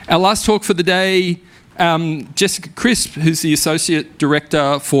Our last talk for the day, Jessica Crisp, who's the Associate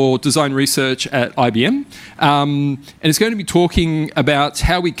Director for Design Research at IBM, and is going to be talking about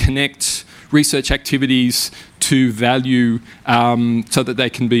how we connect research activities to value so that they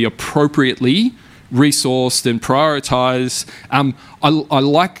can be appropriately resourced and prioritised. I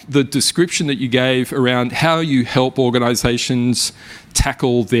like the description that you gave around how you help organisations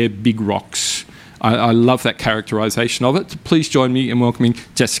tackle their big rocks. I love that characterisation of it. Please join me in welcoming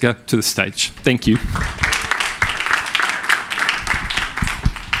Jessica to the stage. Thank you.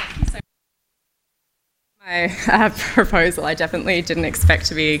 My proposal, I definitely didn't expect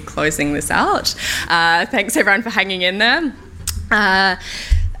to be closing this out. Thanks everyone for hanging in there.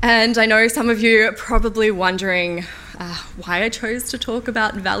 And I know some of you are probably wondering why I chose to talk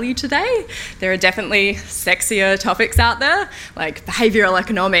about value today. There are definitely sexier topics out there, like behavioural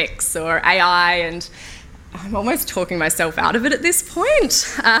economics or AI, and I'm almost talking myself out of it at this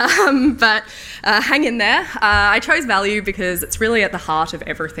point. But hang in there. I chose value because it's really at the heart of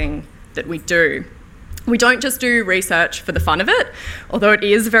everything that we do. We don't just do research for the fun of it, although it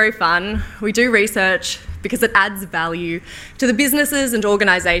is very fun. We do research because it adds value to the businesses and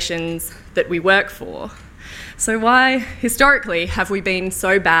organisations that we work for. So why, historically, have we been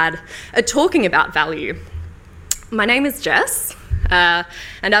so bad at talking about value? My name is Jess, and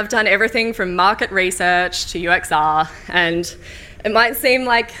I've done everything from market research to UXR, and it might seem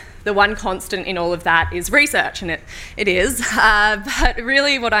like the one constant in all of that is research, and it is, but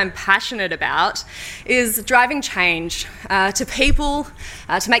really what I'm passionate about is driving change to people,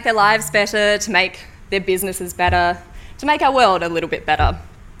 to make their lives better, to make their businesses better, to make our world a little bit better.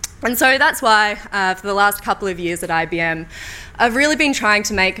 And so that's why for the last couple of years at IBM, I've really been trying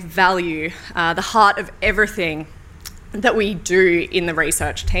to make value the heart of everything that we do in the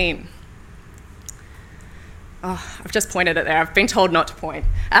research team. Oh, I've just pointed it there. I've been told not to point.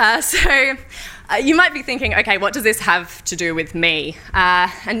 So you might be thinking, okay, what does this have to do with me?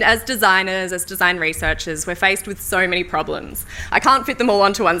 And as designers, as design researchers, we're faced with so many problems. I can't fit them all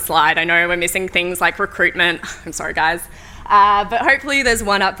onto one slide. I know we're missing things like recruitment. I'm sorry, guys. But hopefully there's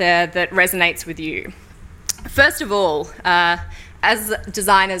one up there that resonates with you. First of all, as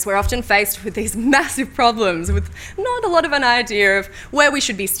designers, we're often faced with these massive problems with not a lot of an idea of where we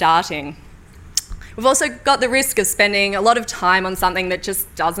should be starting. We've also got the risk of spending a lot of time on something that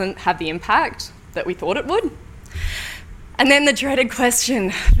just doesn't have the impact that we thought it would. And then the dreaded question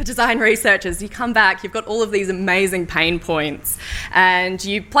for design researchers, you come back, you've got all of these amazing pain points, and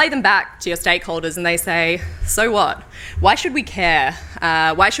you play them back to your stakeholders and they say, so what? Why should we care?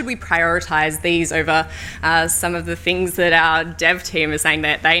 Why should we prioritise these over some of the things that our dev team is saying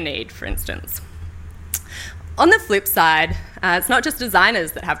that they need, for instance? On the flip side, it's not just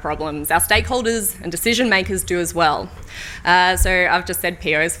designers that have problems. Our stakeholders and decision makers do as well. So I've just said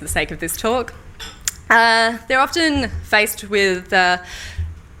POs for the sake of this talk. They're often faced with a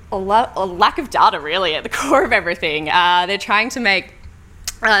lack of data, really, at the core of everything. They're trying to make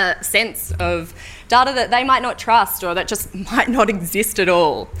sense of data that they might not trust or that just might not exist at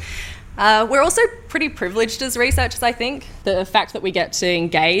all. We're also pretty privileged as researchers, I think. The fact that we get to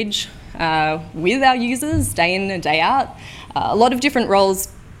engage with our users day in and day out. A lot of different roles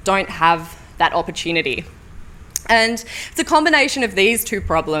don't have that opportunity. And it's a combination of these two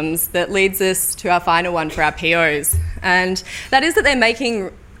problems that leads us to our final one for our POs. And that is that they're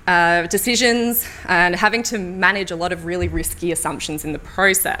making decisions and having to manage a lot of really risky assumptions in the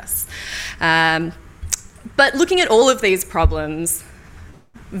process. But looking at all of these problems,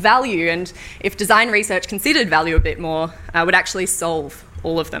 value, and if design research considered value a bit more, would actually solve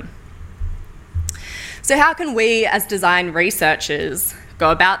all of them. So how can we as design researchers go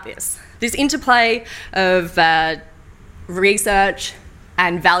about this? This interplay of research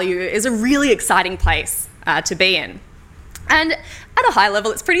and value is a really exciting place to be in. And at a high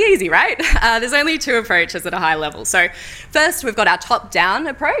level, it's pretty easy, right? There's only two approaches at a high level. So first, we've got our top-down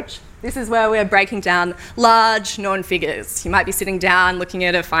approach. This is where we're breaking down large, known figures. You might be sitting down looking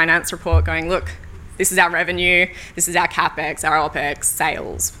at a finance report going, look, this is our revenue, this is our CapEx, our OpEx,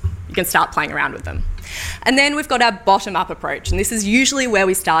 sales. You can start playing around with them. And then we've got our bottom-up approach, and this is usually where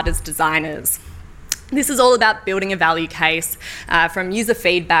we start as designers. This is all about building a value case from user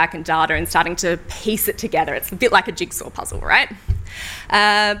feedback and data and starting to piece it together. It's a bit like a jigsaw puzzle, right?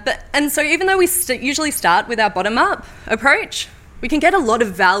 And so even though we usually start with our bottom-up approach, we can get a lot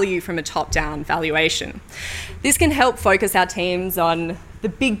of value from a top-down valuation. This can help focus our teams on the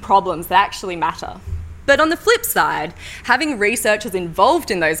big problems that actually matter. But on the flip side, having researchers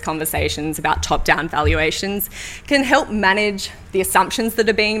involved in those conversations about top-down valuations can help manage the assumptions that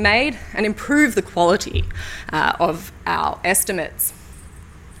are being made and improve the quality of our estimates.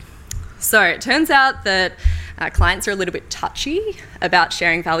 So it turns out that clients are a little bit touchy about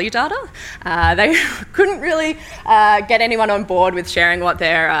sharing value data. They couldn't really get anyone on board with sharing what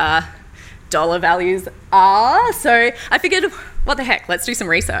their dollar values are. So I figured, what the heck, let's do some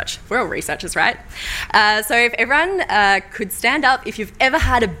research. We're all researchers, right? So if everyone could stand up if you've ever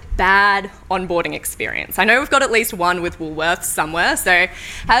had a bad onboarding experience. I know we've got at least one with Woolworths somewhere, so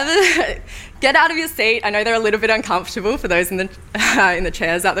get out of your seat. I know they're a little bit uncomfortable for those in the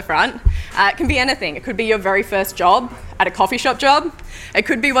chairs at the front. It can be anything. It could be your very first job at a coffee shop job. It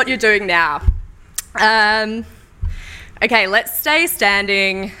could be what you're doing now. Okay, let's stay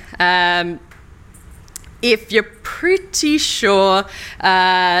standing. If you're pretty sure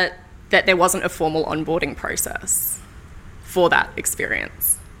that there wasn't a formal onboarding process for that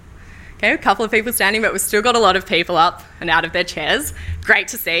experience. Okay, a couple of people standing, but we've still got a lot of people up and out of their chairs. Great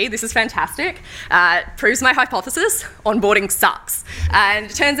to see, this is fantastic. Proves my hypothesis, onboarding sucks. And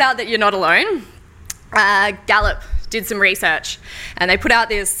it turns out that you're not alone. Gallup did some research and they put out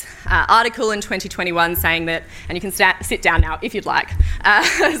this article in 2021 saying that, and you can sit down now if you'd like,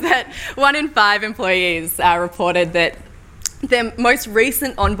 that 1 in 5 employees reported that their most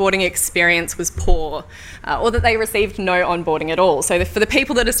recent onboarding experience was poor, or that they received no onboarding at all. So for the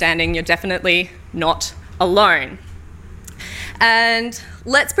people that are standing, you're definitely not alone. And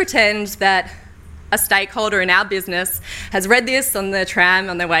let's pretend that a stakeholder in our business has read this on the tram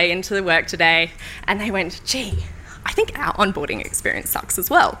on their way into the work today, and they went, gee, I think our onboarding experience sucks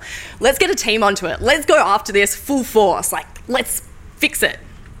as well. Let's get a team onto it. Let's go after this full force. Let's fix it.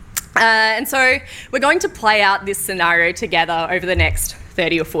 And so we're going to play out this scenario together over the next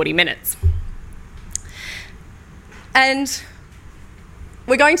 30 or 40 minutes. And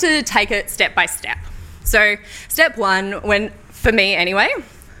we're going to take it step by step. So step one, for me anyway,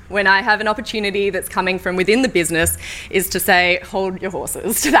 when I have an opportunity that's coming from within the business, is to say, hold your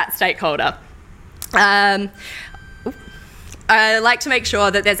horses to that stakeholder. I like to make sure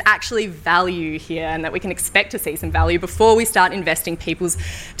that there's actually value here and that we can expect to see some value before we start investing people's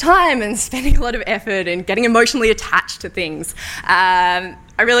time and spending a lot of effort and getting emotionally attached to things. I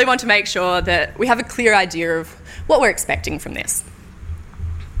really want to make sure that we have a clear idea of what we're expecting from this.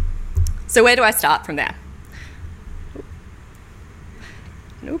 So where do I start from there?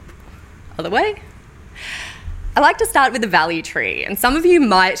 Nope. Other way. I like to start with the value tree, and some of you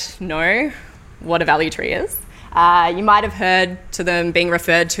might know what a value tree is. You might have heard to them being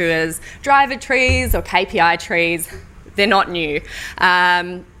referred to as driver trees or KPI trees. They're not new.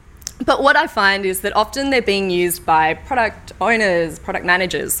 But what I find is that often they're being used by product owners, product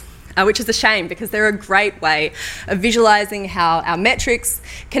managers, which is a shame because they're a great way of visualising how our metrics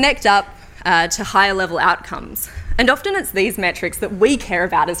connect up to higher level outcomes. And often it's these metrics that we care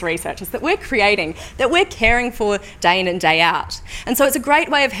about as researchers, that we're creating, that we're caring for day in and day out. And so it's a great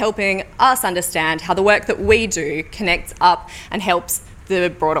way of helping us understand how the work that we do connects up and helps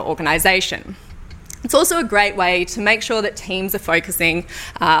the broader organisation. It's also a great way to make sure that teams are focusing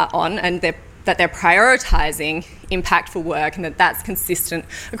on and that they're prioritising impactful work and that that's consistent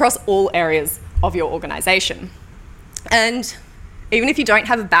across all areas of your organisation. And even if you don't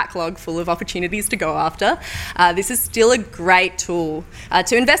have a backlog full of opportunities to go after, this is still a great tool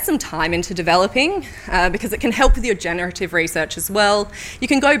to invest some time into developing because it can help with your generative research as well. You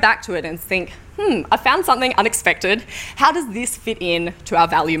can go back to it and think, I found something unexpected. How does this fit in to our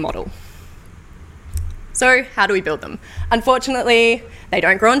value model? So how do we build them? Unfortunately, they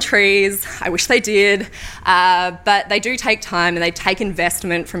don't grow on trees. I wish they did, but they do take time and they take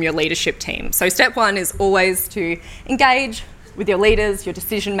investment from your leadership team. So step one is always to engage with your leaders, your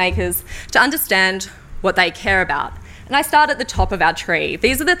decision makers, to understand what they care about. And I start at the top of our tree.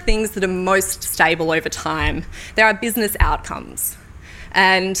 These are the things that are most stable over time. There are business outcomes.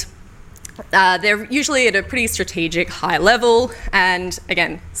 And they're usually at a pretty strategic high level and,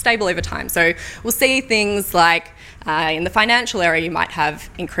 again, stable over time. So we'll see things like in the financial area, you might have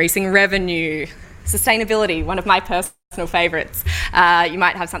increasing revenue, sustainability, one of my personal favourites. You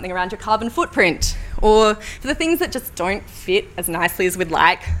might have something around your carbon footprint, or for the things that just don't fit as nicely as we'd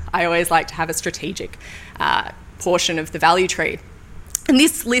like, I always like to have a strategic portion of the value tree. And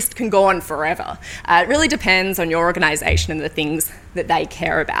this list can go on forever. It really depends on your organisation and the things that they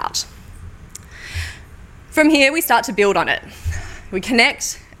care about. From here, we start to build on it. We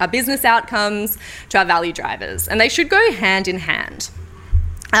connect our business outcomes to our value drivers, and they should go hand in hand.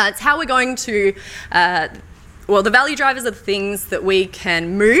 It's how we're going to, the value drivers are the things that we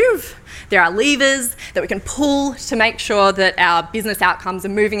can move. There are levers that we can pull to make sure that our business outcomes are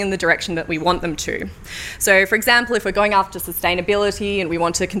moving in the direction that we want them to. So, for example, if we're going after sustainability and we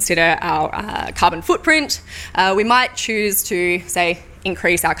want to consider our carbon footprint, we might choose to say,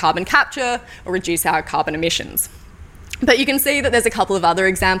 increase our carbon capture or reduce our carbon emissions. But you can see that there's a couple of other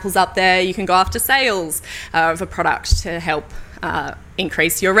examples up there. You can go after sales of a product to help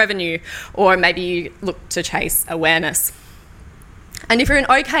increase your revenue, or maybe you look to chase awareness. And if you're an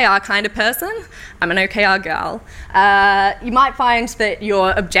OKR kind of person, I'm an OKR girl, you might find that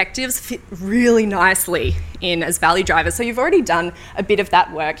your objectives fit really nicely in as value drivers. So you've already done a bit of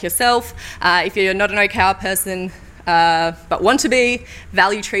that work yourself. If you're not an OKR person, but want to be,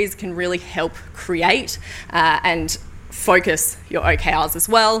 value trees can really help create and focus your OKRs as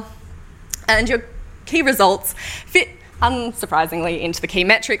well. And your key results fit, unsurprisingly, into the key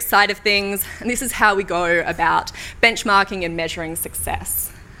metrics side of things. And this is how we go about benchmarking and measuring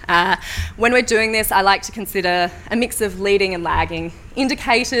success. When we're doing this, I like to consider a mix of leading and lagging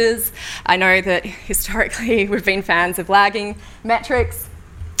indicators. I know that historically we've been fans of lagging metrics.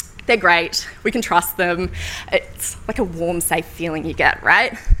 They're great, we can trust them. It's like a warm, safe feeling you get,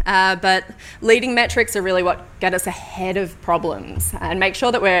 right? But leading metrics are really what get us ahead of problems and make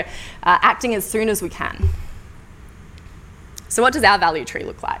sure that we're acting as soon as we can. So what does our value tree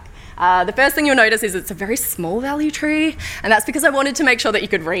look like? The first thing you'll notice is it's a very small value tree, and that's because I wanted to make sure that you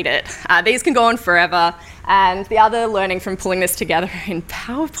could read it. These can go on forever, and the other learning from pulling this together in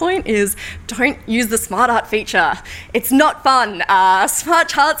PowerPoint is don't use the smart art feature. It's not fun. Smart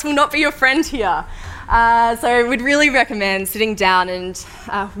charts will not be your friend here. So we'd really recommend sitting down and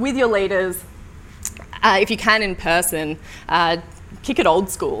with your leaders, if you can in person, kick it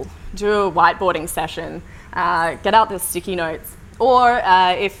old school, do a whiteboarding session, get out the sticky notes. Or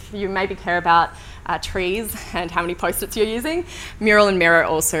if you maybe care about trees and how many post-its you're using, mural and mirror are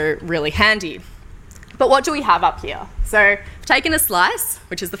also really handy. But what do we have up here? So I've taken a slice,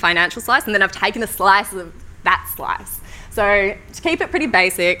 which is the financial slice, and then I've taken a slice of that slice. So to keep it pretty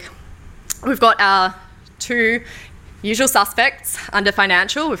basic, we've got our two usual suspects under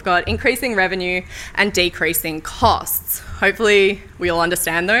financial. We've got increasing revenue and decreasing costs. Hopefully we all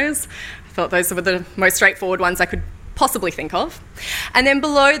understand those. I thought those were the most straightforward ones I could possibly think of. And then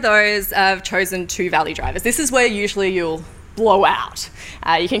below those, I've chosen two value drivers. This is where usually you'll blow out.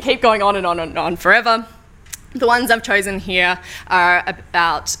 You can keep going on and on and on forever. The ones I've chosen here are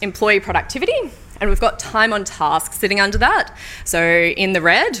about employee productivity, and we've got time on task sitting under that. So in the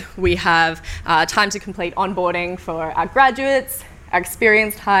red, we have time to complete onboarding for our graduates, our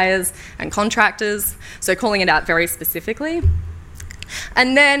experienced hires and contractors, so calling it out very specifically.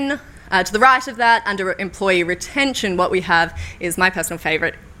 And then to the right of that, under employee retention, what we have is my personal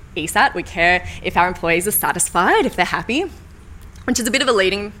favourite, ESAT. We care if our employees are satisfied, if they're happy, which is a bit of a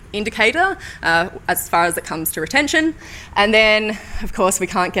leading indicator as far as it comes to retention. And then, of course, we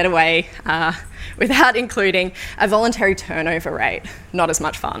can't get away without including a voluntary turnover rate. Not as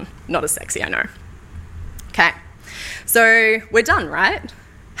much fun, not as sexy, I know. Okay, so we're done, right?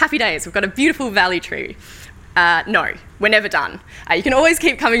 Happy days, we've got a beautiful value tree. No, we're never done. You can always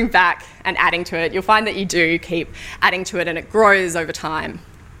keep coming back and adding to it. You'll find that you do keep adding to it and it grows over time.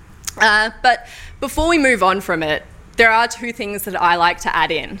 But before we move on from it, there are two things that I like to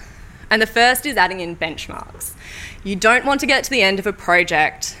add in. And the first is adding in benchmarks. You don't want to get to the end of a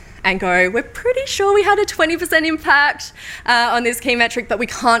project and go, we're pretty sure we had a 20% impact on this key metric, but we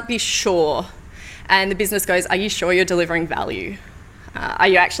can't be sure. And the business goes, are you sure you're delivering value? Are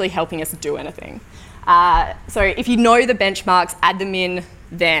you actually helping us do anything? So if you know the benchmarks, add them in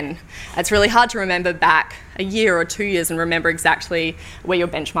then. It's really hard to remember back a year or 2 years and remember exactly where your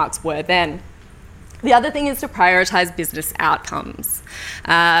benchmarks were then. The other thing is to prioritise business outcomes.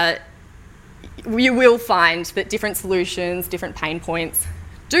 You will find that different solutions, different pain points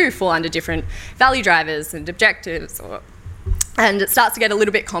do fall under different value drivers and objectives, and it starts to get a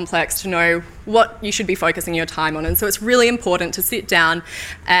little bit complex to know what you should be focusing your time on. And so it's really important to sit down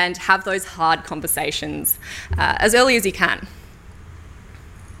and have those hard conversations as early as you can.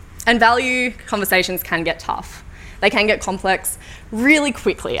 And value conversations can get tough. They can get complex really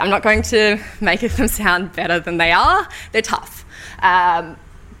quickly. I'm not going to make them sound better than they are. They're tough,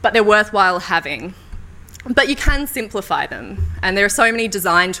 but they're worthwhile having. But you can simplify them, and there are so many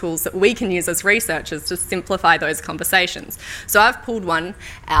design tools that we can use as researchers to simplify those conversations. So I've pulled one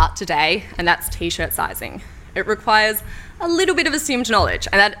out today, and that's t-shirt sizing. It requires a little bit of assumed knowledge,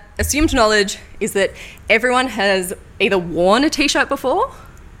 and that assumed knowledge is that everyone has either worn a t-shirt before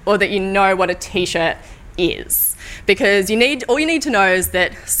or that you know what a t-shirt is. Because all you need to know is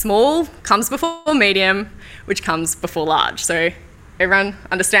that small comes before medium, which comes before large. So everyone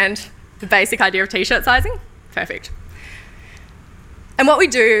understand the basic idea of t-shirt sizing? Perfect. And what we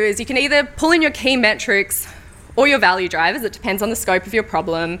do is you can either pull in your key metrics or your value drivers. It depends on the scope of your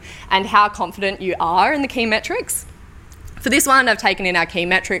problem and how confident you are in the key metrics. For this one, I've taken in our key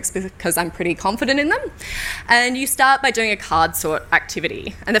metrics because I'm pretty confident in them. And you start by doing a card sort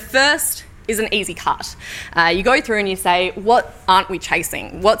activity. And the first is an easy cut. You go through and you say, what aren't we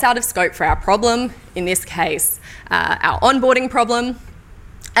chasing? What's out of scope for our problem? In this case, our onboarding problem.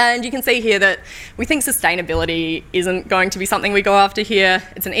 And you can see here that we think sustainability isn't going to be something we go after here.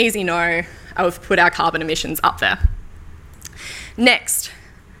 It's an easy no. I've put our carbon emissions up there. Next,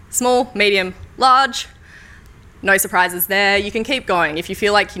 small, medium, large. No surprises there. You can keep going. If you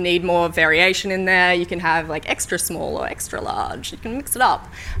feel like you need more variation in there, you can have like extra small or extra large. You can mix it up.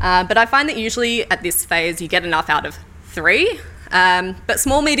 But I find that usually at this phase you get enough out of 3. But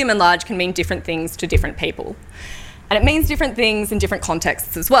small, medium and large can mean different things to different people. And it means different things in different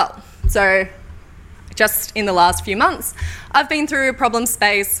contexts as well. So just in the last few months, I've been through a problem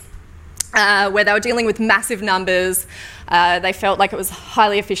space where they were dealing with massive numbers. They felt like it was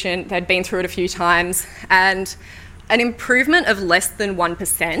highly efficient. They'd been through it a few times. And an improvement of less than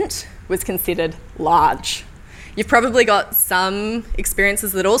 1% was considered large. You've probably got some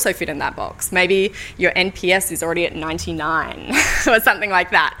experiences that also fit in that box. Maybe your NPS is already at 99 or something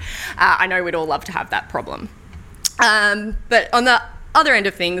like that. I know we'd all love to have that problem. But on the other end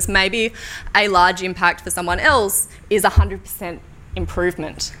of things, maybe a large impact for someone else is 100%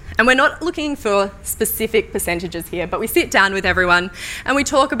 improvement. And we're not looking for specific percentages here, but we sit down with everyone and we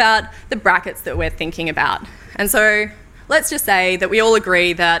talk about the brackets that we're thinking about. And so let's just say that we all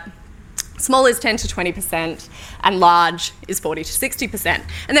agree that small is 10 to 20% and large is 40 to 60%.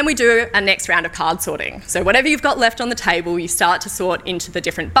 And then we do a next round of card sorting. So whatever you've got left on the table, you start to sort into the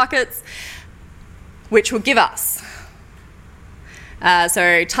different buckets, which will give us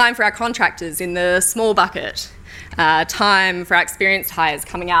so time for our contractors in the small bucket, time for our experienced hires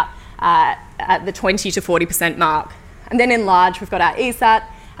coming out at the 20 to 40% mark. And then in large, we've got our ESAT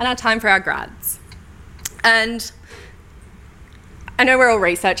and our time for our grads. And I know we're all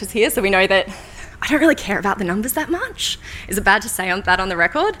researchers here, so we know that I don't really care about the numbers that much. Is it bad to say that on the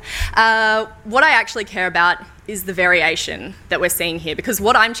record? What I actually care about is the variation that we're seeing here, because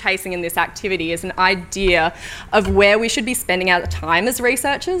what I'm chasing in this activity is an idea of where we should be spending our time as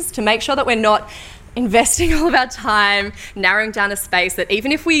researchers to make sure that we're not investing all of our time, narrowing down a space that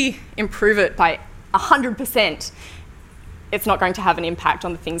even if we improve it by 100%, it's not going to have an impact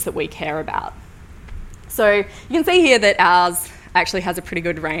on the things that we care about. So you can see here that ours actually has a pretty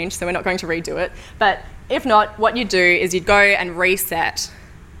good range, so we're not going to redo it. But if not, what you'd do is you'd go and reset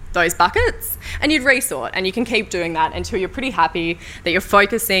those buckets and you'd resort, and you can keep doing that until you're pretty happy that you're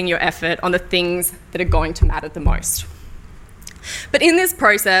focusing your effort on the things that are going to matter the most. But in this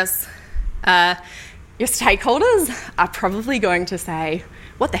process, your stakeholders are probably going to say,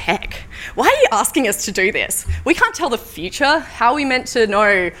 what the heck? Why are you asking us to do this? We can't tell the future. How are we meant to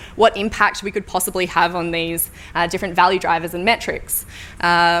know what impact we could possibly have on these different value drivers and metrics?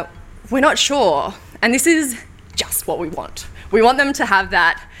 We're not sure. And this is just what we want. We want them to have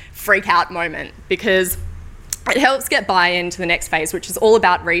that freak out moment, because it helps get buy-in to the next phase, which is all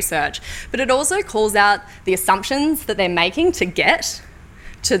about research. But it also calls out the assumptions that they're making to get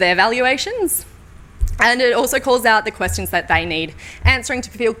to their valuations. And it also calls out the questions that they need answering to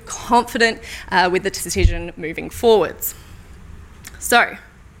feel confident with the decision moving forwards. So,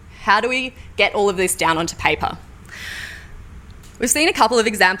 how do we get all of this down onto paper? We've seen a couple of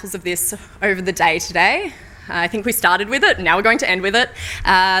examples of this over the day today. I think we started with it, now we're going to end with it.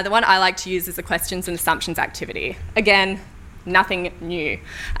 The one I like to use is the questions and assumptions activity. Again, nothing new.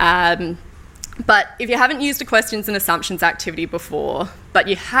 But if you haven't used a questions and assumptions activity before, but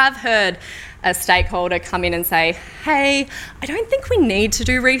you have heard a stakeholder come in and say, hey, I don't think we need to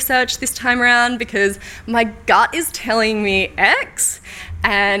do research this time around because my gut is telling me X,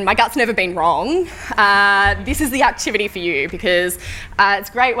 and my gut's never been wrong. This is the activity for you, because it's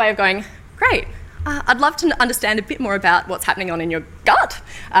a great way of going, great, I'd love to understand a bit more about what's happening on in your gut.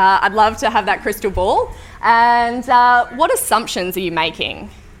 I'd love to have that crystal ball. And what assumptions are you making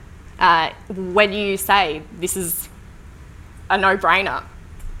when you say this is a no-brainer?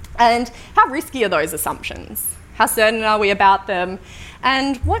 And how risky are those assumptions? How certain are we about them?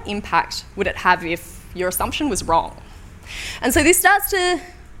 And what impact would it have if your assumption was wrong? And so this starts to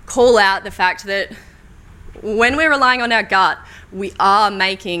call out the fact that when we're relying on our gut, we are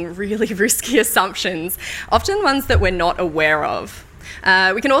making really risky assumptions, often ones that we're not aware of.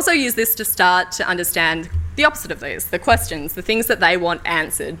 We can also use this to start to understand the opposite of these, the questions, the things that they want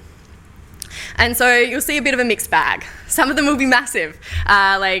answered. And so you'll see a bit of a mixed bag. Some of them will be massive,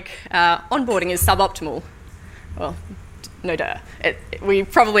 like onboarding is suboptimal. Well, no duh. We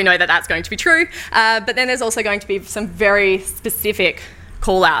probably know that that's going to be true, but then there's also going to be some very specific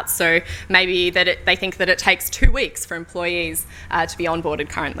call-outs. So maybe they think that it takes 2 weeks for employees to be onboarded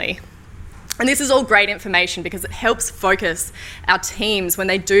currently. And this is all great information because it helps focus our teams when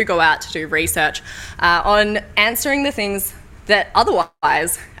they do go out to do research on answering the things that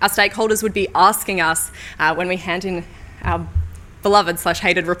otherwise our stakeholders would be asking us when we hand in our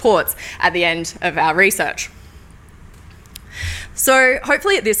beloved/hated reports at the end of our research. So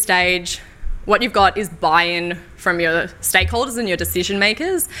hopefully at this stage, what you've got is buy-in from your stakeholders and your decision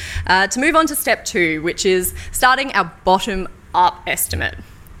makers to move on to step 2, which is starting our bottom-up estimate.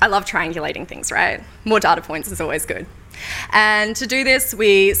 I love triangulating things, right? More data points is always good. And to do this,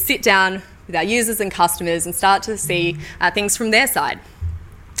 we sit down with our users and customers and start to see things from their side.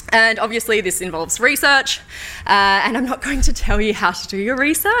 And obviously this involves research, and I'm not going to tell you how to do your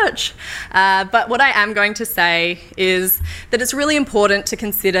research, but what I am going to say is that it's really important to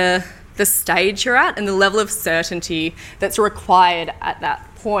consider the stage you're at and the level of certainty that's required at that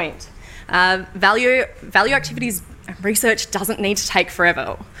point. Value activities research doesn't need to take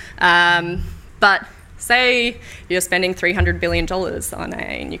forever, but say you're spending $300 billion on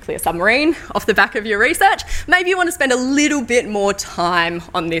a nuclear submarine off the back of your research, maybe you want to spend a little bit more time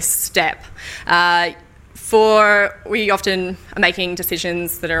on this step. We often are making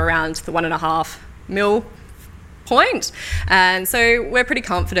decisions that are around the 1.5 mil point, and so we're pretty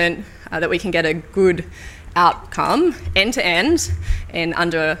confident that we can get a good outcome end to end in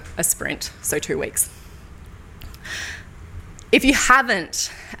under a sprint, so 2 weeks. If you haven't,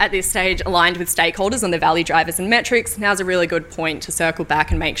 at this stage, aligned with stakeholders on the value drivers and metrics, now's a really good point to circle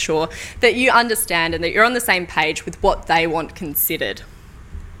back and make sure that you understand and that you're on the same page with what they want considered.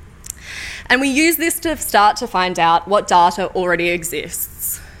 And we use this to start to find out what data already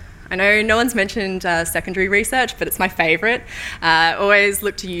exists. I know no one's mentioned secondary research, but it's my favourite. Always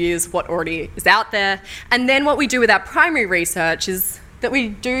look to use what already is out there. And then what we do with our primary research is that we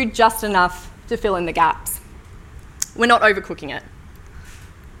do just enough to fill in the gaps. We're not overcooking it.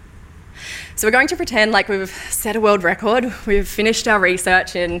 So we're going to pretend like we've set a world record. We've finished our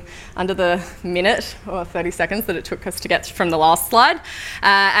research in under the minute or 30 seconds that it took us to get from the last slide.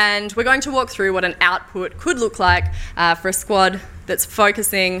 And we're going to walk through what an output could look like for a squad that's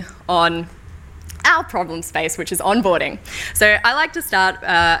focusing on our problem space, which is onboarding. So I like to start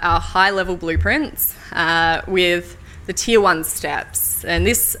our high-level blueprints with the tier 1 steps. And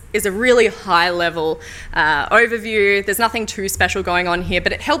this is a really high level overview. There's nothing too special going on here,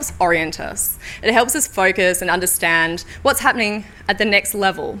 but it helps orient us. It helps us focus and understand what's happening at the next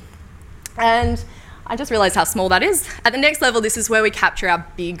level. And I just realised how small that is. At the next level, this is where we capture our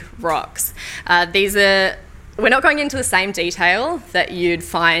big rocks. We're not going into the same detail that you'd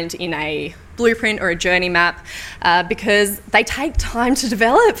find in a blueprint or a journey map because they take time to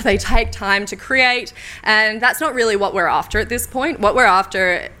develop, they take time to create, and that's not really what we're after at this point. What we're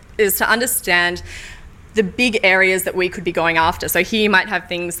after is to understand the big areas that we could be going after. So here you might have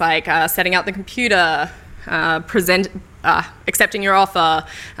things like setting up the computer, accepting your offer,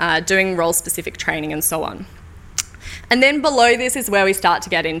 doing role-specific training, and so on. And then below this is where we start to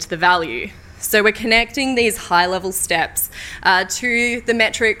get into the value. So we're connecting these high-level steps to the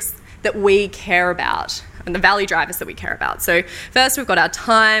metrics that we care about and the value drivers that we care about. So first we've got our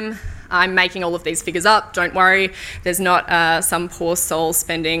time. I'm making all of these figures up, don't worry. There's not some poor soul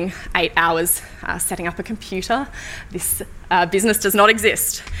spending 8 hours setting up a computer. This business does not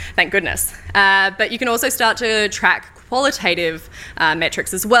exist, thank goodness. But you can also start to track qualitative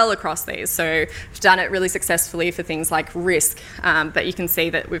metrics as well across these. So we've done it really successfully for things like risk, but you can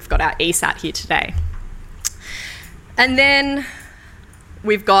see that we've got our ESAT here today. And then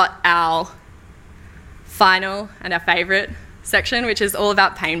we've got our final and our favourite section, which is all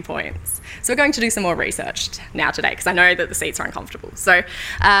about pain points. So we're going to do some more research now today because I know that the seats are uncomfortable. So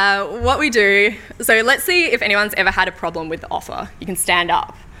what we do, so let's see if anyone's ever had a problem with the offer. You can stand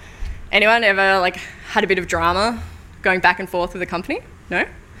up. Anyone ever had a bit of drama going back and forth with the company? No?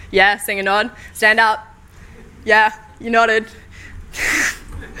 Yeah, sing a nod. Stand up. Yeah, you nodded.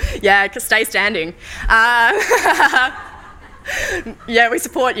 Yeah, stay standing. Yeah, we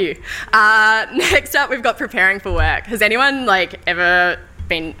support you. Next up, we've got preparing for work. Has anyone ever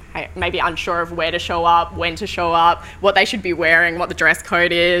been maybe unsure of where to show up, when to show up, what they should be wearing, what the dress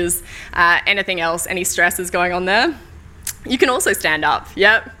code is, anything else, any stresses going on there? You can also stand up.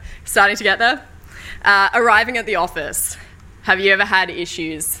 Yep, starting to get there. Arriving at the office. Have you ever had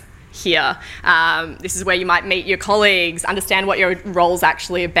issues here? This is where you might meet your colleagues, understand what your role's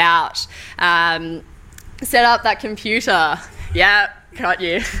actually about. Set up that computer. Yeah, got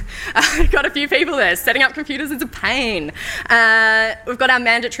you. Got a few people there. Setting up computers is a pain. We've got our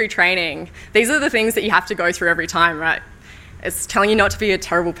mandatory training. These are the things that you have to go through every time, right? It's telling you not to be a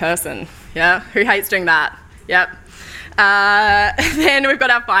terrible person. Yeah, who hates doing that? Yep. Then we've got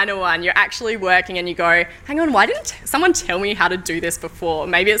our final one. You're actually working and you go, hang on, why didn't someone tell me how to do this before?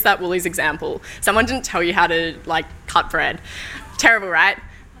 Maybe it's that Woolies example. Someone didn't tell you how to cut bread. Terrible, right?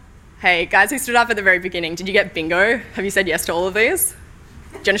 Hey, guys who stood up at the very beginning, did you get bingo? Have you said yes to all of these? Do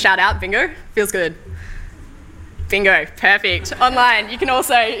you want to shout out bingo? Feels good. Bingo, perfect. Online, you can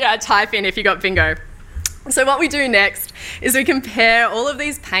also type in if you got bingo. So what we do next is we compare all of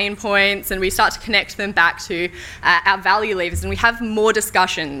these pain points and we start to connect them back to our value levers, and we have more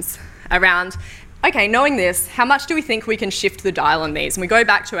discussions around, okay, knowing this, how much do we think we can shift the dial on these? And we go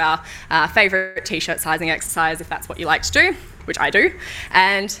back to our favourite t-shirt sizing exercise, if that's what you like to do, which I do,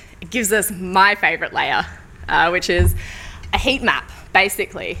 and it gives us my favourite layer, which is a heat map,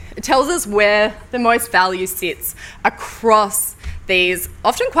 basically. It tells us where the most value sits across these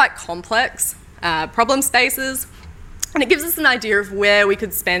often quite complex problem spaces, and it gives us an idea of where we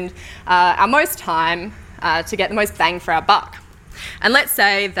could spend our most time to get the most bang for our buck. And let's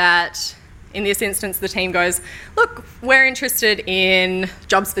say that in this instance the team goes, look, we're interested in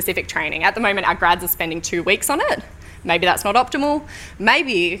job-specific training. At the moment our grads are spending 2 weeks on it. Maybe that's not optimal.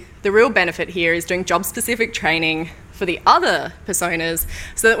 Maybe the real benefit here is doing job-specific training for the other personas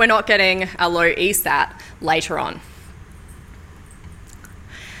so that we're not getting a low ESAT later on.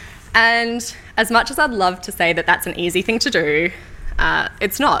 And as much as I'd love to say that that's an easy thing to do,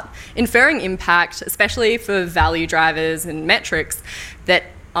 it's not. Inferring impact, especially for value drivers and metrics that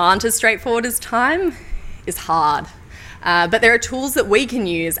aren't as straightforward as time, is hard. But there are tools that we can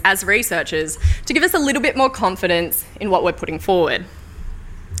use as researchers to give us a little bit more confidence in what we're putting forward.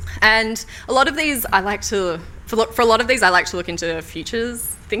 And a lot of these I like to look into futures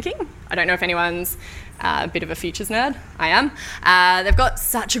thinking. I don't know if anyone's a bit of a futures nerd. I am. They've got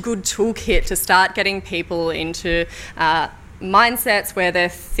such a good toolkit to start getting people into mindsets where they're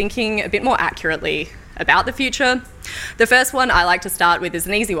thinking a bit more accurately about the future. The first one I like to start with is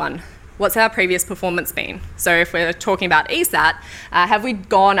an easy one. What's our previous performance been? So if we're talking about ESAT, have we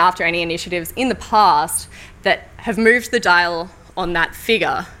gone after any initiatives in the past that have moved the dial on that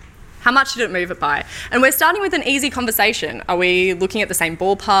figure? How much did it move it by? And we're starting with an easy conversation. Are we looking at the same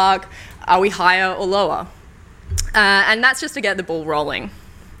ballpark? Are we higher or lower? And that's just to get the ball rolling.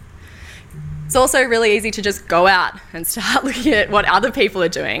 It's also really easy to just go out and start looking at what other people are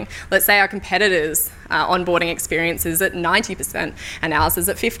doing. Let's say our competitors' onboarding experience is at 90% and ours is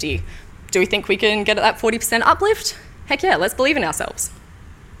at 50%. Do we think we can get that 40% uplift? Heck yeah, let's believe in ourselves.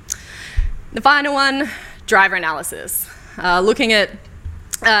 The final one, driver analysis. Looking at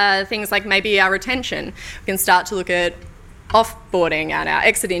things like maybe our retention. We can start to look at offboarding and our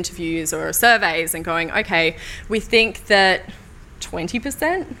exit interviews or surveys and going, okay, we think that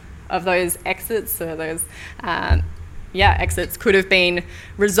 20% of those exits or those exits could have been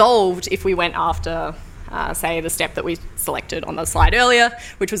resolved if we went after, say, the step that we selected on the slide earlier,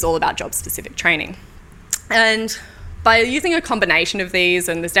 which was all about job-specific training. And by using a combination of these,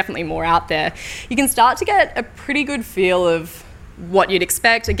 and there's definitely more out there, you can start to get a pretty good feel of what you'd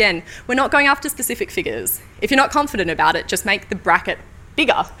expect. Again, we're not going after specific figures. If you're not confident about it, just make the bracket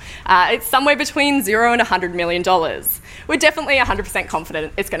bigger. It's somewhere between $0 and $100 million. We're definitely 100%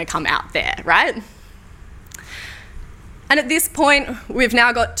 confident it's going to come out there, right? And at this point, we've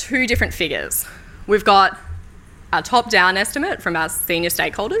now got 2 different figures. We've got our top-down estimate from our senior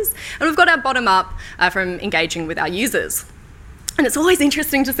stakeholders, and we've got our bottom-up from engaging with our users. And it's always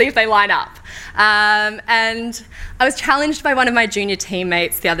interesting to see if they line up. And I was challenged by one of my junior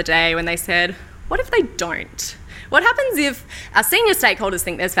teammates the other day when they said, what if they don't? What happens if our senior stakeholders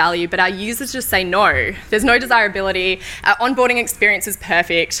think there's value, but our users just say no? There's no desirability, our onboarding experience is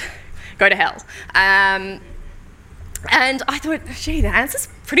perfect, go to hell. And I thought, gee, the answer's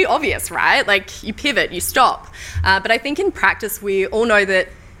pretty obvious, right? Like, you pivot, you stop. But I think in practice, we all know that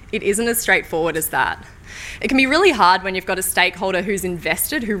it isn't as straightforward as that. It can be really hard when you've got a stakeholder who's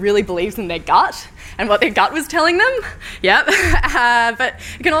invested, who really believes in their gut and what their gut was telling them. Yep. But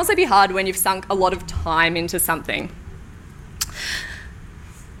it can also be hard when you've sunk a lot of time into something.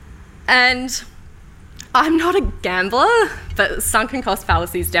 And I'm not a gambler, but sunken cost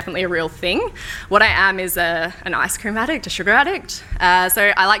fallacy is definitely a real thing. What I am is an ice cream addict, a sugar addict.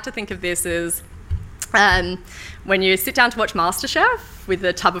 So I like to think of this as when you sit down to watch MasterChef with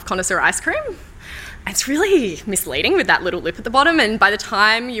a tub of connoisseur ice cream. It's really misleading with that little lip at the bottom, and by the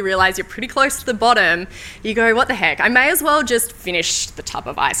time you realise you're pretty close to the bottom, you go, what the heck, I may as well just finish the tub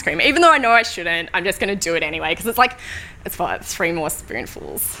of ice cream. Even though I know I shouldn't, I'm just going to do it anyway, because it's like, it's what, 3 more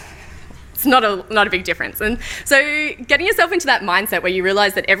spoonfuls. It's not a big difference. And so getting yourself into that mindset where you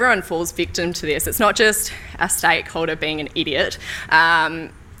realise that everyone falls victim to this, it's not just a stakeholder being an idiot.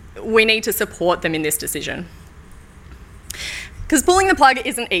 We need to support them in this decision. Because pulling the plug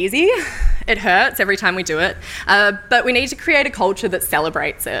isn't easy. It hurts every time we do it. But we need to create a culture that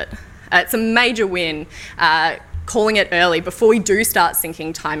celebrates it. It's a major win, calling it early before we do start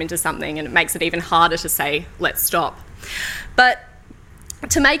sinking time into something, and it makes it even harder to say, let's stop. But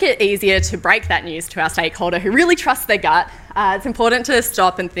to make it easier to break that news to our stakeholder who really trusts their gut, it's important to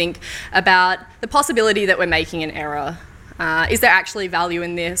stop and think about the possibility that we're making an error. Is there actually value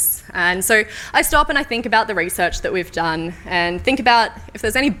in this? And so I stop and I think about the research that we've done and think about if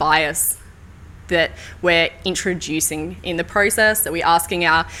there's any bias that we're introducing in the process. Are we asking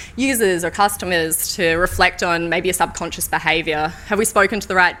our users or customers to reflect on maybe a subconscious behaviour? Have we spoken to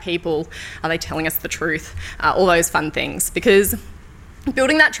the right people? Are they telling us the truth? All those fun things. Because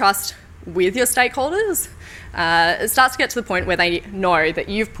building that trust with your stakeholders, it starts to get to the point where they know that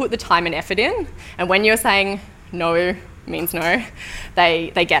you've put the time and effort in, and when you're saying no means no,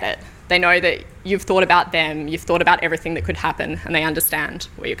 they get it. They know that you've thought about them, you've thought about everything that could happen, and they understand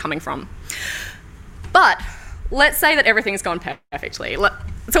where you're coming from. But let's say that everything's gone perfectly.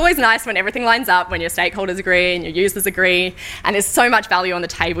 It's always nice when everything lines up, when your stakeholders agree and your users agree, and there's so much value on the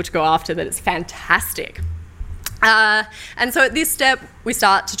table to go after that it's fantastic. And so at this step, we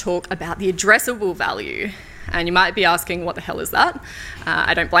start to talk about the addressable value. And you might be asking, what the hell is that?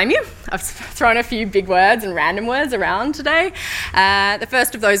 I don't blame you. I've thrown a few big words and random words around today. The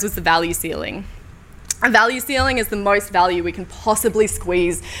first of those was the value ceiling. A value ceiling is the most value we can possibly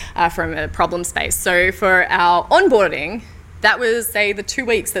squeeze from a problem space. So for our onboarding, that was, say, the 2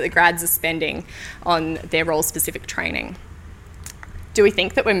 weeks that the grads are spending on their role-specific training. Do we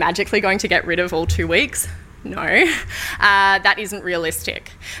think that we're magically going to get rid of all 2 weeks? No, that isn't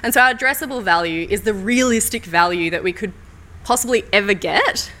realistic. And so our addressable value is the realistic value that we could possibly ever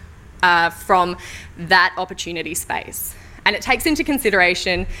get from that opportunity space. And it takes into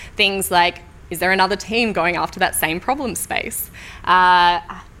consideration things like, is there another team going after that same problem space?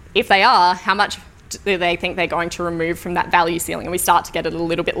 If they are, how much do they think they're going to remove from that value ceiling? And we start to get it a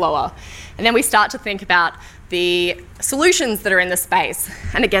little bit lower. And then we start to think about the solutions that are in the space,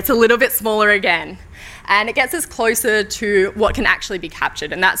 and it gets a little bit smaller again. And it gets us closer to what can actually be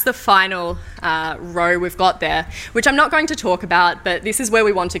captured. And that's the final row we've got there, which I'm not going to talk about, but this is where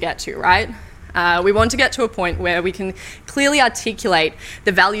we want to get to, right? We want to get to a point where we can clearly articulate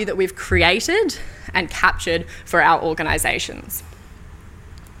the value that we've created and captured for our organisations.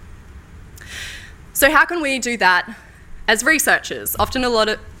 So how can we do that as researchers? Often a lot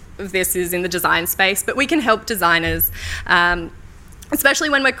of this is in the design space, but we can help designers, especially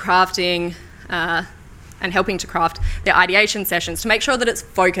when we're crafting and helping to craft their ideation sessions, to make sure that it's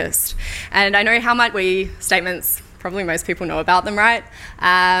focused. And I know how might we statements, probably most people know about them, right?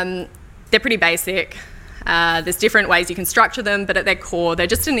 They're pretty basic. There's different ways you can structure them, but at their core, they're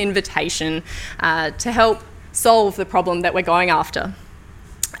just an invitation to help solve the problem that we're going after.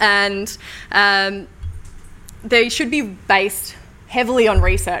 And they should be based heavily on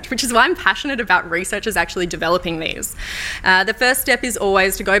research, which is why I'm passionate about researchers actually developing these. The first step is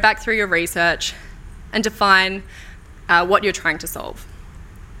always to go back through your research and define what you're trying to solve.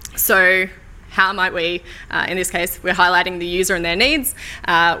 So how might we, in this case, we're highlighting the user and their needs,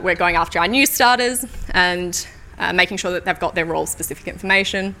 we're going after our new starters and making sure that they've got their role-specific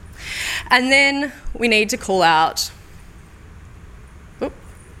information. And then we need to call out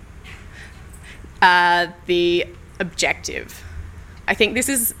the objective. I think this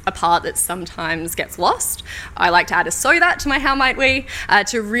is a part that sometimes gets lost. I like to add a "so that" to my "how might we"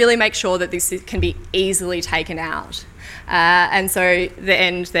 to really make sure that this can be easily taken out. And so the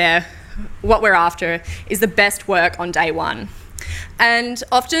end there, what we're after is the best work on day one. And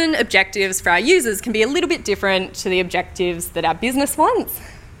often objectives for our users can be a little bit different to the objectives that our business wants,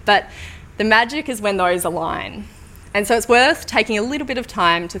 but the magic is when those align. And so it's worth taking a little bit of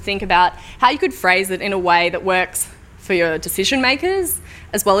time to think about how you could phrase it in a way that works for your decision makers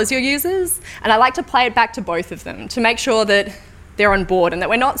as well as your users. And I like to play it back to both of them to make sure that they're on board and that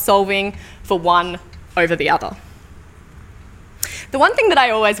we're not solving for one over the other. The one thing that I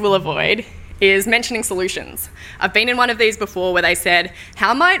always will avoid is mentioning solutions. I've been in one of these before where they said,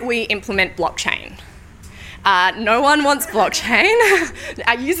 how might we implement blockchain? No one wants blockchain.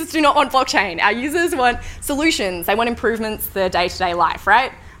 Our users do not want blockchain. Our users want solutions. They want improvements to their day-to-day life,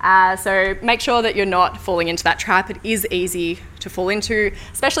 right? So make sure that you're not falling into that trap. It is easy to fall into,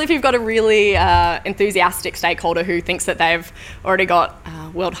 especially if you've got a really enthusiastic stakeholder who thinks that they've already got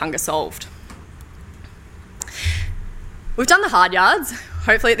world hunger solved. We've done the hard yards.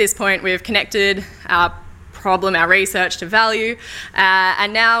 hopefully at this point we've connected our problem, our research to value,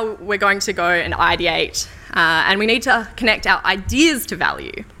 and now we're going to go and ideate, and we need to connect our ideas to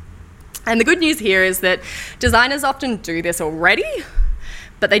value. And the good news here is that designers often do this already,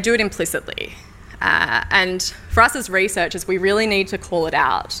 but they do it implicitly. And for us as researchers, we really need to call it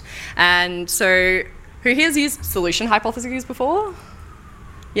out. And so, who here's used solution hypotheses before?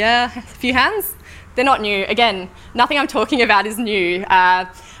 Yeah, a few hands? They're not new. Again, nothing I'm talking about is new,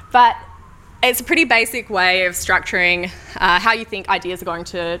 but it's a pretty basic way of structuring how you think ideas are going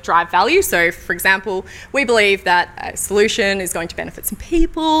to drive value. So, for example, we believe that a solution is going to benefit some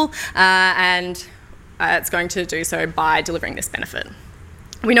people, and it's going to do so by delivering this benefit.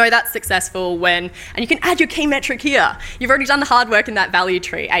 We know that's successful when, and you can add your key metric here. You've already done the hard work in that value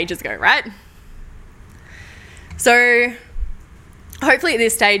tree ages ago, right? So, hopefully at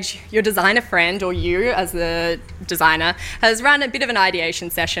this stage, your designer friend, or you as the designer, has run a bit of an ideation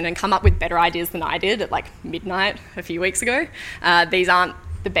session and come up with better ideas than I did at like midnight a few weeks ago. These aren't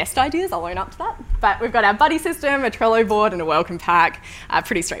the best ideas, I'll own up to that. But we've got our buddy system, a Trello board, and a welcome pack.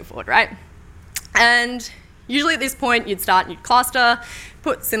 Pretty straightforward, right? And usually at this point, you'd start and you'd cluster,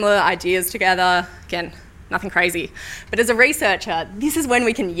 put similar ideas together. Again, nothing crazy. But as a researcher, this is when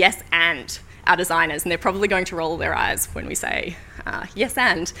we can yes and our designers, and they're probably going to roll their eyes when we say, yes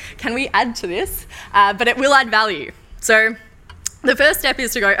and, can we add to this? But it will add value. So the first step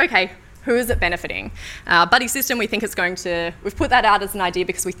is to go, okay, who is it benefiting? Buddy system, we think it's going to, we've put that out as an idea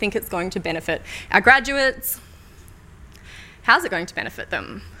because we think it's going to benefit our graduates. How's it going to benefit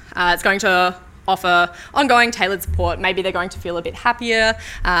them? It's going to offer ongoing tailored support. Maybe they're going to feel a bit happier.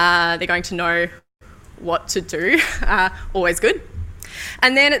 They're going to know what to do. Always good.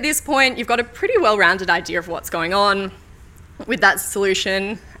 And then at this point, you've got a pretty well-rounded idea of what's going on with that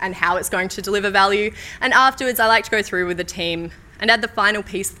solution and how it's going to deliver value. And afterwards, I like to go through with the team and add the final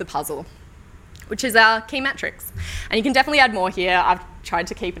piece of the puzzle, which is our key metrics. And you can definitely add more here. I've tried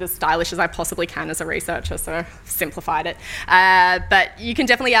to keep it as stylish as I possibly can as a researcher, so I've simplified it. But you can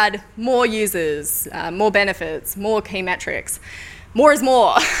definitely add more users, more benefits, more key metrics. More is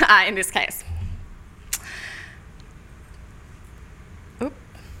more in this case.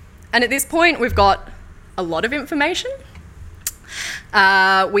 And at this point, we've got a lot of information.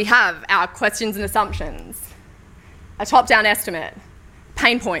 We have our questions and assumptions, a top-down estimate,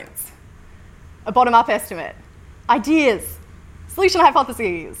 pain points, a bottom-up estimate, ideas, solution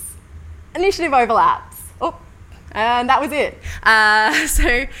hypotheses, initiative overlaps. Oh, and that was it.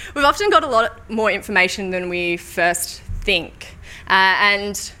 So we've often got a lot more information than we first think.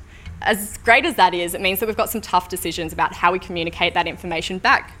 And as great as that is, it means that we've got some tough decisions about how we communicate that information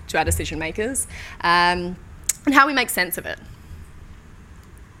back to our decision makers, and how we make sense of it.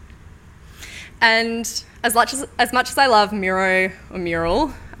 And as much as I love Miro or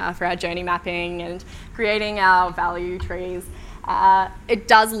Mural for our journey mapping and creating our value trees, it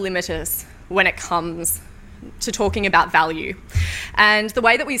does limit us when it comes to talking about value. And the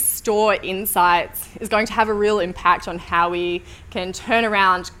way that we store insights is going to have a real impact on how we can turn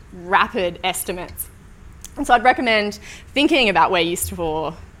around rapid estimates. And so I'd recommend thinking about where you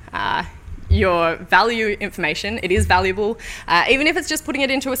store your value information. It is valuable. Even if it's just putting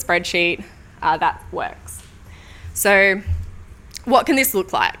it into a spreadsheet, that works. So what can this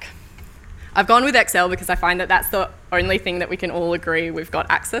look like? I've gone with Excel because I find that that's the only thing that we can all agree we've got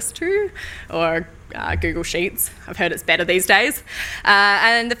access to, or Google Sheets. I've heard it's better these days.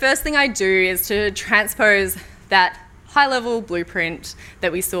 And the first thing I do is to transpose that high-level blueprint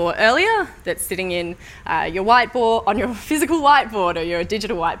that we saw earlier that's sitting in your whiteboard, on your physical whiteboard or your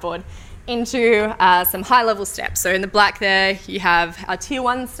digital whiteboard, into some high-level steps. So in the black there, you have our tier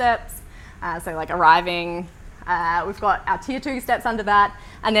 1 steps, so like arriving. We've got our tier 2 steps under that,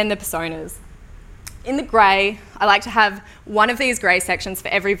 and then the personas. In the grey, I like to have one of these grey sections for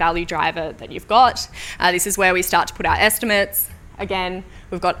every value driver that you've got. This is where we start to put our estimates. Again,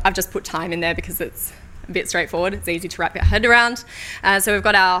 I've just put time in there because it's a bit straightforward. It's easy to wrap your head around. So we've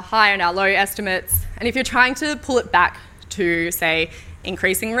got our high and our low estimates. And if you're trying to pull it back to, say,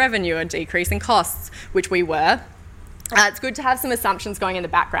 increasing revenue or decreasing costs, which we were, it's good to have some assumptions going in the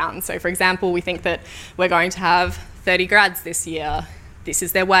background. So for example, we think that we're going to have 30 grads this year. This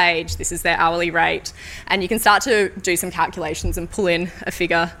is their wage, this is their hourly rate. And you can start to do some calculations and pull in a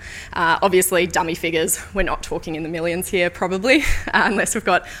figure. Obviously, dummy figures. We're not talking in the millions here, probably, unless we've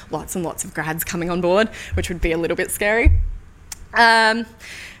got lots and lots of grads coming on board, which would be a little bit scary. And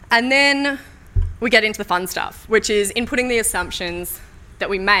then we get into the fun stuff, which is inputting the assumptions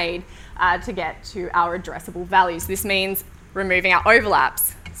that we made to get to our addressable values. This means removing our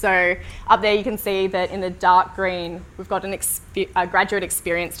overlaps. So up there you can see that in the dark green, we've got a graduate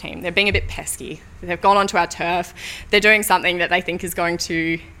experience team. They're being a bit pesky. They've gone onto our turf. They're doing something that they think is going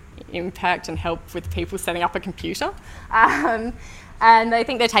to impact and help with people setting up a computer. And they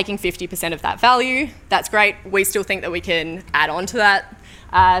think they're taking 50% of that value. That's great. We still think that we can add on to that.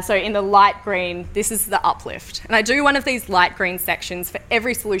 So in the light green, this is the uplift. And I do one of these light green sections for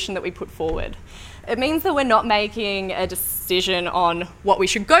every solution that we put forward. It means that we're not making a decision on what we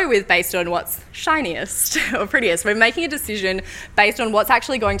should go with based on what's shiniest or prettiest. We're making a decision based on what's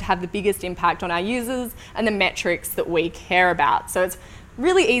actually going to have the biggest impact on our users and the metrics that we care about. So it's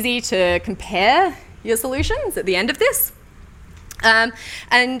really easy to compare your solutions at the end of this.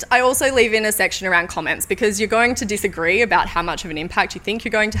 And I also leave in a section around comments because you're going to disagree about how much of an impact you think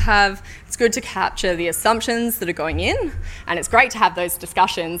you're going to have. It's good to capture the assumptions that are going in, and it's great to have those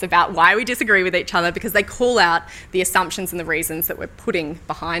discussions about why we disagree with each other because they call out the assumptions and the reasons that we're putting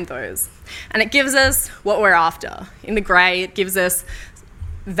behind those. And it gives us what we're after. In the grey, it gives us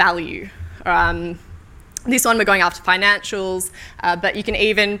value. This one we're going after financials, but you can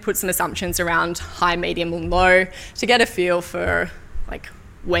even put some assumptions around high, medium, and low to get a feel for like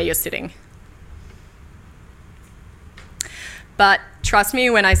where you're sitting. But trust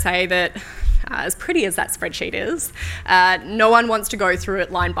me when I say that as pretty as that spreadsheet is, no one wants to go through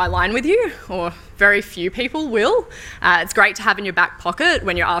it line by line with you, or very few people will. It's great to have in your back pocket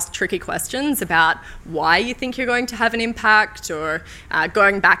when you're asked tricky questions about why you think you're going to have an impact, or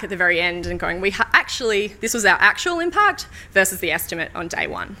going back at the very end and going, this was our actual impact versus the estimate on day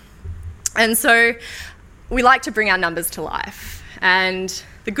one. And so we like to bring our numbers to life. And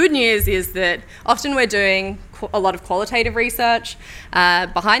the good news is that often we're doing a lot of qualitative research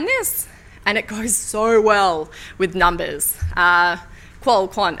behind this, and it goes so well with numbers.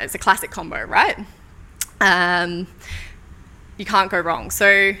 Qual-quant, it's a classic combo, right? You can't go wrong.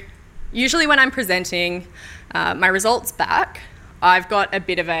 So usually when I'm presenting my results back, I've got a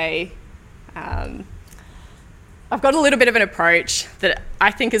little bit of an approach that I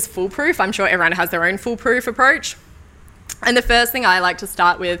think is foolproof. I'm sure everyone has their own foolproof approach. And the first thing I like to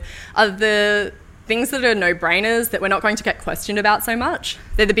start with are the things that are no-brainers that we're not going to get questioned about so much.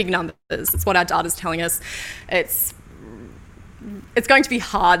 They're the big numbers. It's what our data's telling us. It's going to be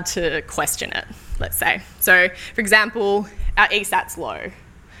hard to question it, let's say. So, for example, our ESAT's low.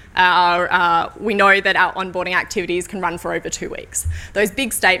 We know that our onboarding activities can run for over 2 weeks. Those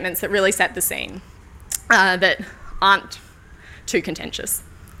big statements that really set the scene, that aren't too contentious.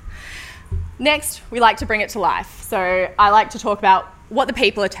 Next, we like to bring it to life. So I like to talk about what the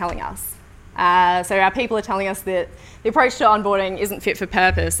people are telling us. So our people are telling us that the approach to onboarding isn't fit for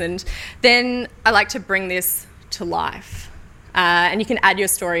purpose, and then I like to bring this to life. And you can add your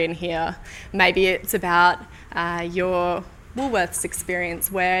story in here. Maybe it's about your Woolworths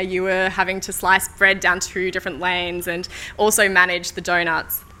experience where you were having to slice bread down 2 different lanes and also manage the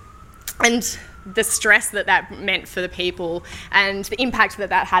donuts. And the stress that meant for the people and the impact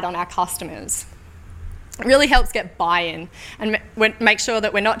that had on our customers. It really helps get buy-in and make sure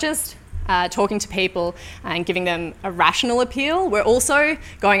that we're not just talking to people and giving them a rational appeal, we're also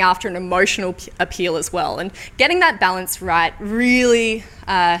going after an emotional appeal as well. And getting that balance right really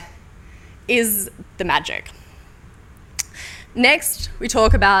is the magic. Next, we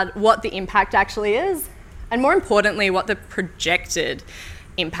talk about what the impact actually is, and more importantly, what the projected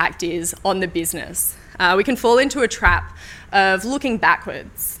impact is on the business. We can fall into a trap of looking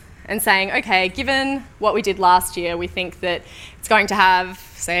backwards and saying, okay, given what we did last year, we think that it's going to have,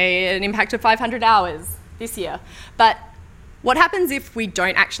 say, an impact of 500 hours this year. But what happens if we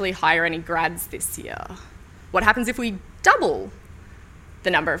don't actually hire any grads this year? What happens if we double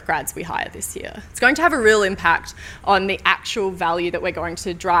the number of grads we hire this year? It's going to have a real impact on the actual value that we're going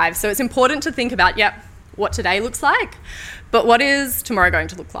to drive. So it's important to think about, what today looks like, but what is tomorrow going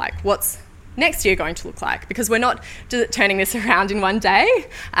to look like? What's next year going to look like? Because we're not turning this around in one day.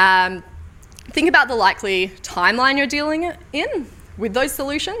 Think about the likely timeline you're dealing in with those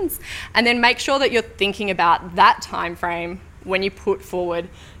solutions, and then make sure that you're thinking about that time frame when you put forward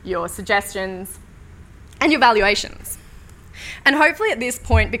your suggestions and your valuations. And hopefully at this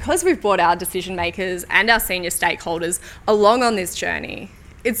point, because we've brought our decision makers and our senior stakeholders along on this journey,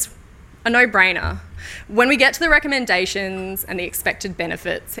 it's a no-brainer. When we get to the recommendations and the expected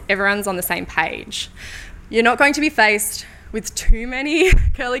benefits, everyone's on the same page. You're not going to be faced with too many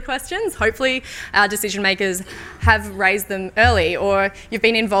curly questions. Hopefully our decision makers have raised them early, or you've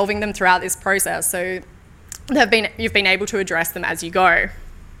been involving them throughout this process, so you've been able to address them as you go.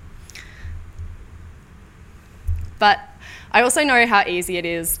 But I also know how easy it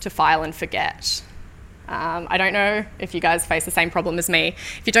is to file and forget. I don't know if you guys face the same problem as me.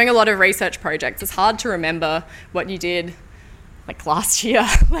 If you're doing a lot of research projects, it's hard to remember what you did like last year,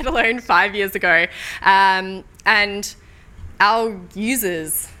 let alone 5 years ago. And our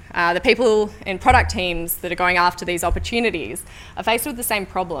users, the people in product teams that are going after these opportunities, are faced with the same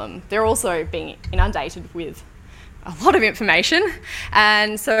problem. They're also being inundated with a lot of information.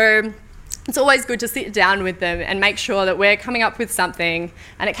 And so it's always good to sit down with them and make sure that we're coming up with something,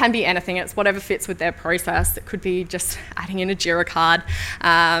 and it can be anything, it's whatever fits with their process. It could be just adding in a Jira card.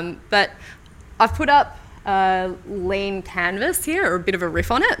 But I've put up a lean canvas here, or a bit of a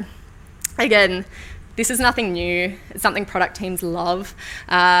riff on it. Again, this is nothing new. It's something product teams love.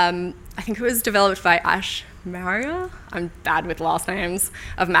 I think it was developed by Ash Maria. I'm bad with last names.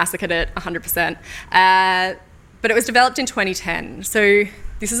 I've massacred it 100%. But it was developed in 2010. So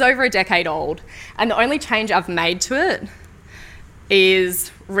this is over a decade old. And the only change I've made to it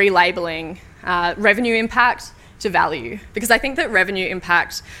is relabeling revenue impact to value, because I think that revenue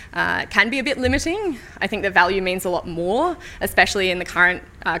impact can be a bit limiting. I think that value means a lot more, especially in the current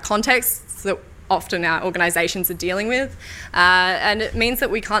contexts that often our organisations are dealing with. And it means that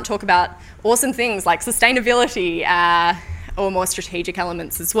we can't talk about awesome things like sustainability or more strategic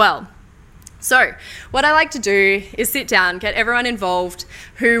elements as well. So what I like to do is sit down, get everyone involved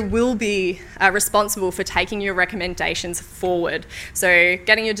who will be responsible for taking your recommendations forward. So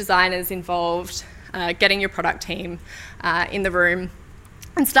getting your designers involved, getting your product team in the room,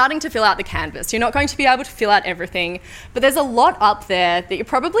 and starting to fill out the canvas. You're not going to be able to fill out everything, but there's a lot up there that you're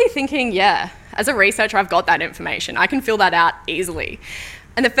probably thinking, yeah, as a researcher, I've got that information. I can fill that out easily.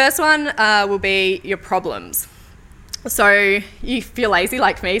 And the first one will be your problems. So if you're lazy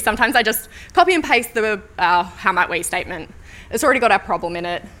like me, sometimes I just copy and paste the how might we statement. It's already got our problem in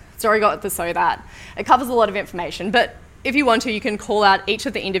it. It's already got the so that. It covers a lot of information, but if you want to, you can call out each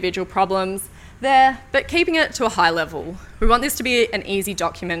of the individual problems there, but keeping it to a high level. We want this to be an easy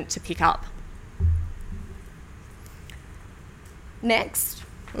document to pick up. Next,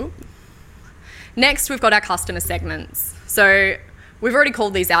 we've got our customer segments. So we've already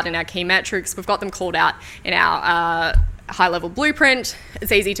called these out in our key metrics. We've got them called out in our high-level blueprint.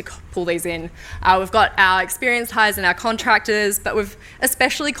 It's easy to pull these in. We've got our experienced hires and our contractors, but we've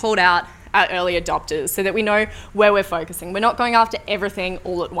especially called out our early adopters so that we know where we're focusing. We're not going after everything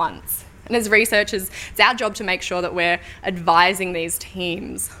all at once. And as researchers, it's our job to make sure that we're advising these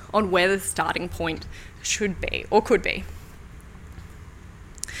teams on where the starting point should be or could be.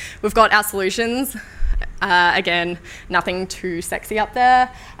 We've got our solutions. Again, nothing too sexy up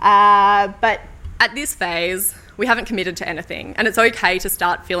there. But at this phase, we haven't committed to anything. And it's okay to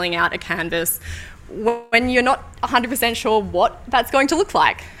start filling out a canvas when you're not 100% sure what that's going to look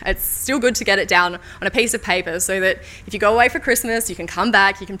like. It's still good to get it down on a piece of paper so that if you go away for Christmas, you can come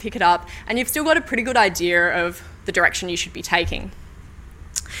back, you can pick it up, and you've still got a pretty good idea of the direction you should be taking.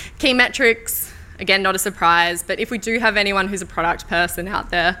 Key metrics, again, not a surprise, but if we do have anyone who's a product person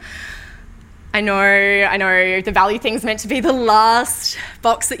out there, I know the value thing's meant to be the last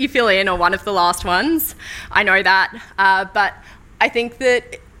box that you fill in, or one of the last ones. I know that, but I think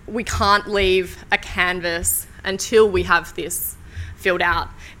that we can't leave a canvas until we have this filled out.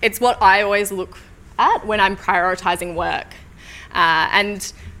 It's what I always look at when I'm prioritising work.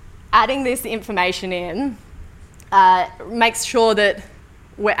 And adding this information in makes sure that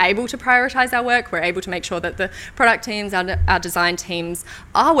we're able to prioritise our work, we're able to make sure that the product teams, our design teams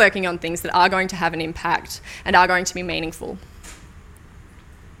are working on things that are going to have an impact and are going to be meaningful.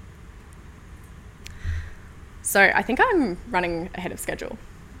 So I think I'm running ahead of schedule.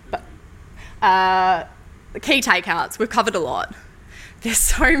 But the key takeouts, we've covered a lot. There's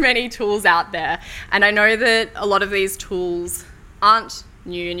so many tools out there, and I know that a lot of these tools aren't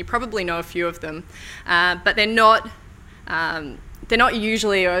new, and you probably know a few of them, but they're not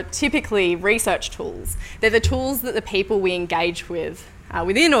usually or typically research tools. They're the tools that the people we engage with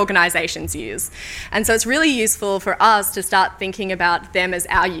within organisations use. And so it's really useful for us to start thinking about them as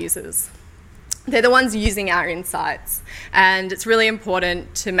our users. They're the ones using our insights, and it's really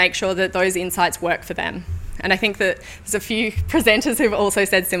important to make sure that those insights work for them. And I think that there's a few presenters who've also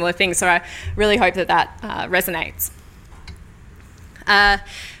said similar things, so I really hope that that resonates.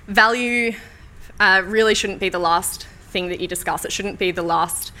 Value really shouldn't be the last thing that you discuss. It shouldn't be the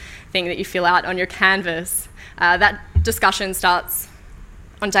last thing that you fill out on your canvas. That discussion starts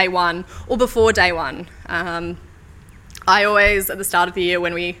on day one or before day one. I always, at the start of the year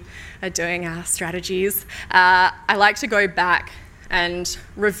when we are doing our strategies, I like to go back and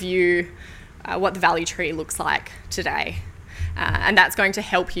review what the value tree looks like today. And that's going to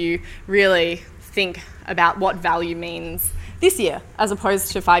help you really think about what value means this year as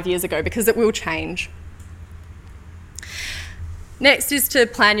opposed to 5 years ago, because it will change. Next is to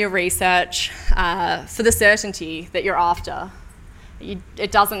plan your research for the certainty that you're after.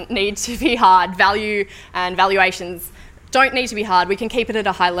 It doesn't need to be hard. Value and valuations don't need to be hard. We can keep it at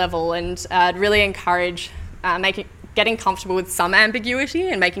a high level, and I'd really encourage getting comfortable with some ambiguity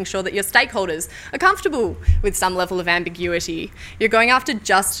and making sure that your stakeholders are comfortable with some level of ambiguity. You're going after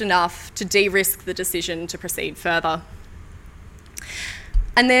just enough to de-risk the decision to proceed further.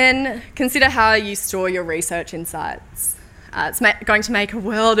 And then consider how you store your research insights. It's going to make a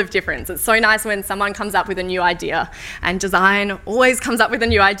world of difference. It's so nice when someone comes up with a new idea, and design always comes up with a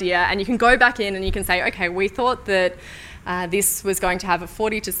new idea, and you can go back in and you can say, okay, we thought that this was going to have a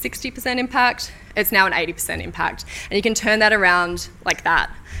 40 to 60% impact. It's now an 80% impact. And you can turn that around like that.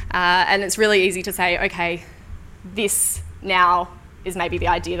 And it's really easy to say, okay, this now is maybe the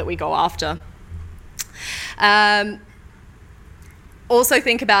idea that we go after. Also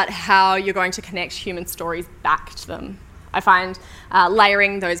think about how you're going to connect human stories back to them. I find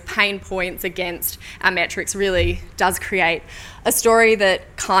layering those pain points against our metrics really does create a story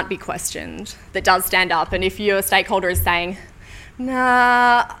that can't be questioned, that does stand up. And if your stakeholder is saying,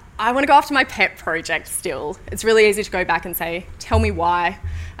 nah, I want to go after my pet project still, it's really easy to go back and say, tell me why.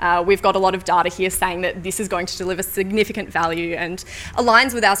 We've got a lot of data here saying that this is going to deliver significant value and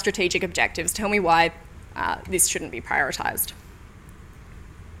aligns with our strategic objectives. Tell me why this shouldn't be prioritised.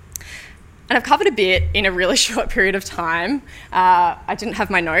 And I've covered a bit in a really short period of time. I didn't have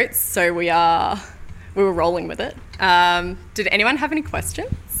my notes, so we were rolling with it. Did anyone have any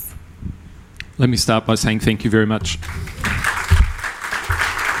questions? Let me start by saying thank you very much.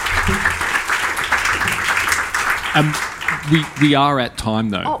 We are at time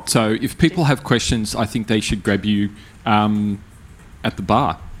though, so if people have questions, I think they should grab you at the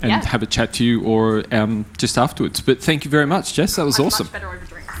bar and have a chat to you, or just afterwards. But thank you very much, Jess. That was awesome. Much better over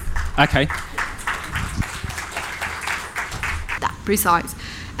drinks. Okay. That precise.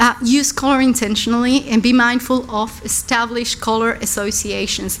 Use colour intentionally and be mindful of established colour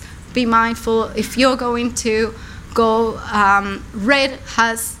associations. Be mindful if you're going to go, red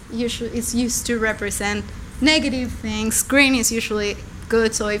is used to represent negative things. Green is usually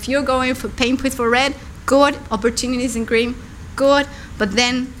good. So if you're going for pinpoint for red, good. Opportunities in green, good. But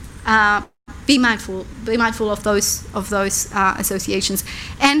then be mindful of those associations,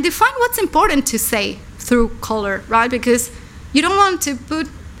 and define what's important to say through color, right? Because you don't want to put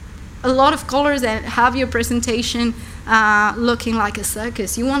a lot of colors and have your presentation looking like a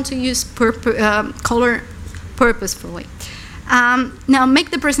circus. You want to use color purposefully. Now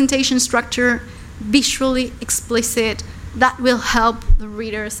make the presentation structure visually explicit. That will help the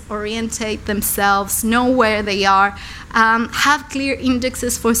readers orientate themselves, know where they are, have clear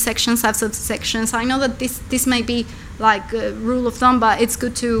indexes for sections, subsections. I know that this may be like a rule of thumb, but it's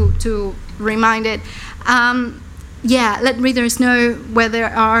good to remind it. Let readers know where they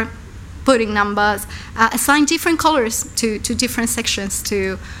are putting numbers. Assign different colors to different sections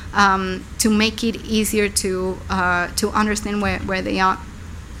to make it easier to understand where they are.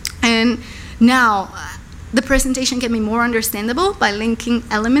 And now, the presentation can be more understandable by linking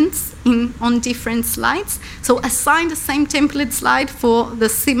elements on different slides. So assign the same template slide for the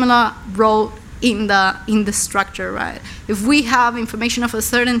similar role in the structure, right? If we have information of a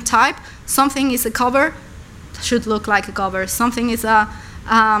certain type, something is a cover, should look like a cover. Something is a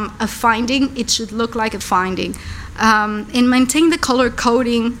finding, it should look like a finding. And maintain the color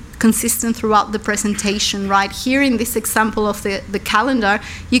coding consistent throughout the presentation, right? Here in this example of the calendar,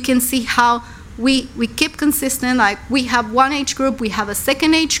 you can see how we keep consistent, like we have one age group, we have a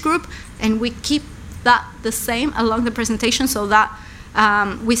second age group, and we keep that the same along the presentation so that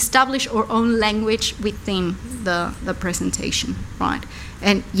we establish our own language within the presentation, right?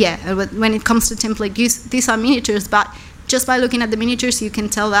 And when it comes to template use, these are miniatures, but just by looking at the miniatures, you can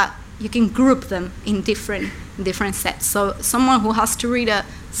tell that you can group them in different sets. So someone who has to read a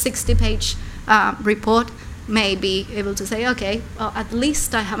 60-page report may be able to say, okay, well, at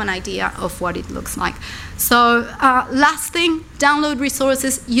least I have an idea of what it looks like. So last thing, download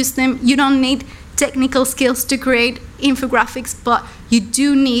resources, use them. You don't need technical skills to create infographics, but you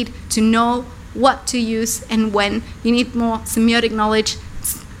do need to know what to use and when. You need more semiotic knowledge.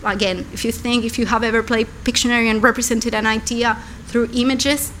 Again, if you have ever played Pictionary and represented an idea through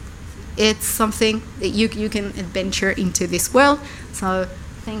images, it's something that you can adventure into this world. So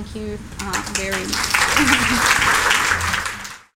thank you very much.